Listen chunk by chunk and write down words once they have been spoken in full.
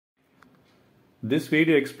This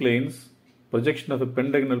video explains projection of a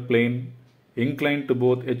pentagonal plane inclined to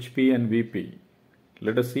both HP and VP.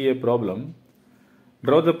 Let us see a problem.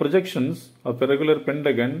 Draw the projections of a regular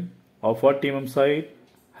pentagon of 40 mm side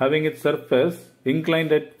having its surface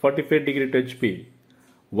inclined at 45 degree to HP,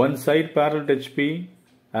 one side parallel to HP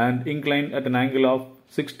and inclined at an angle of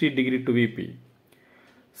 60 degree to VP.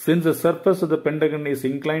 Since the surface of the pentagon is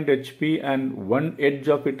inclined to HP and one edge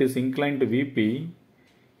of it is inclined to VP,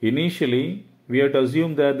 initially we have to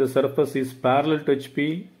assume that the surface is parallel to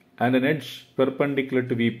HP and an edge perpendicular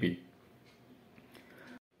to VP.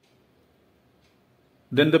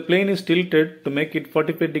 Then the plane is tilted to make it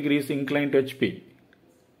 45 degrees inclined to HP.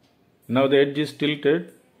 Now the edge is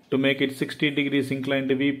tilted to make it 60 degrees inclined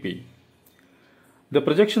to VP. The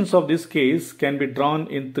projections of this case can be drawn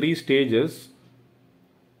in three stages.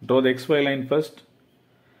 Draw the XY line first.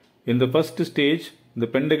 In the first stage, the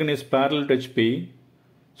pentagon is parallel to HP,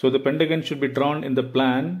 so the pentagon should be drawn in the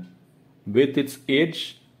plan with its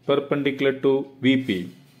edge perpendicular to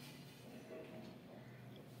VP.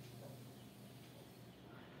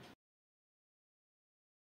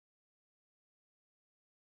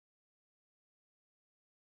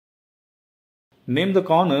 Name the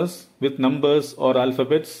corners with numbers or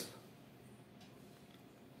alphabets.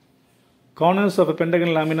 Corners of a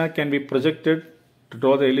pentagonal lamina can be projected to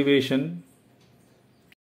draw the elevation.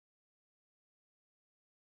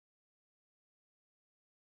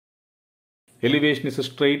 Elevation is a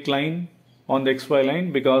straight line on the XY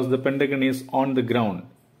line because the pentagon is on the ground.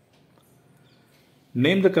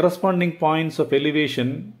 Name the corresponding points of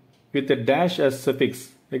elevation with a dash as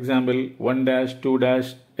suffix. Example 1 dash, 2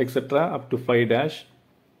 dash, etc. up to 5 dash.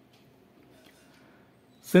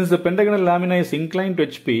 Since the pentagonal lamina is inclined to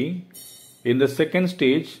HP, in the second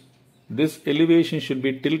stage, this elevation should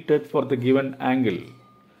be tilted for the given angle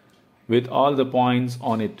with all the points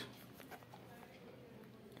on it.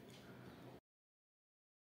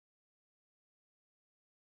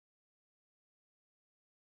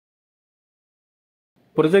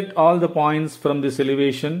 Project all the points from this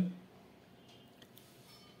elevation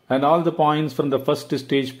and all the points from the first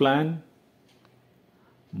stage plan.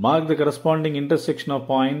 Mark the corresponding intersection of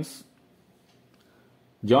points.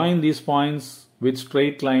 Join these points with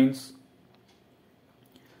straight lines.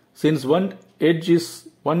 Since one edge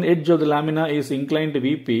of the lamina is inclined to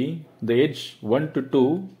VP, the edge 1 to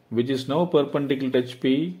 2, which is now perpendicular to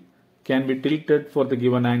HP, can be tilted for the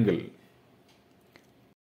given angle.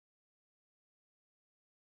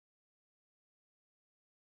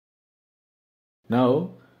 Now,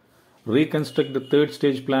 reconstruct the third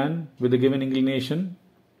stage plan with the given inclination.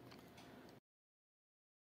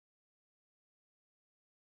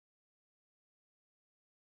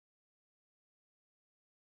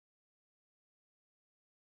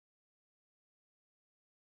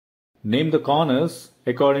 Name the corners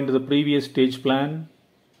according to the previous stage plan.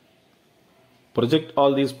 Project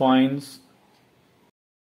all these points.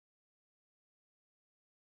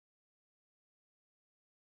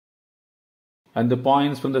 And the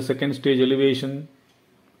points from the second stage elevation.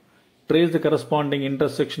 Trace the corresponding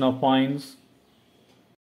intersection of points.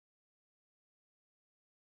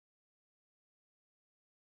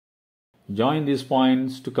 Join these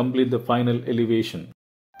points to complete the final elevation.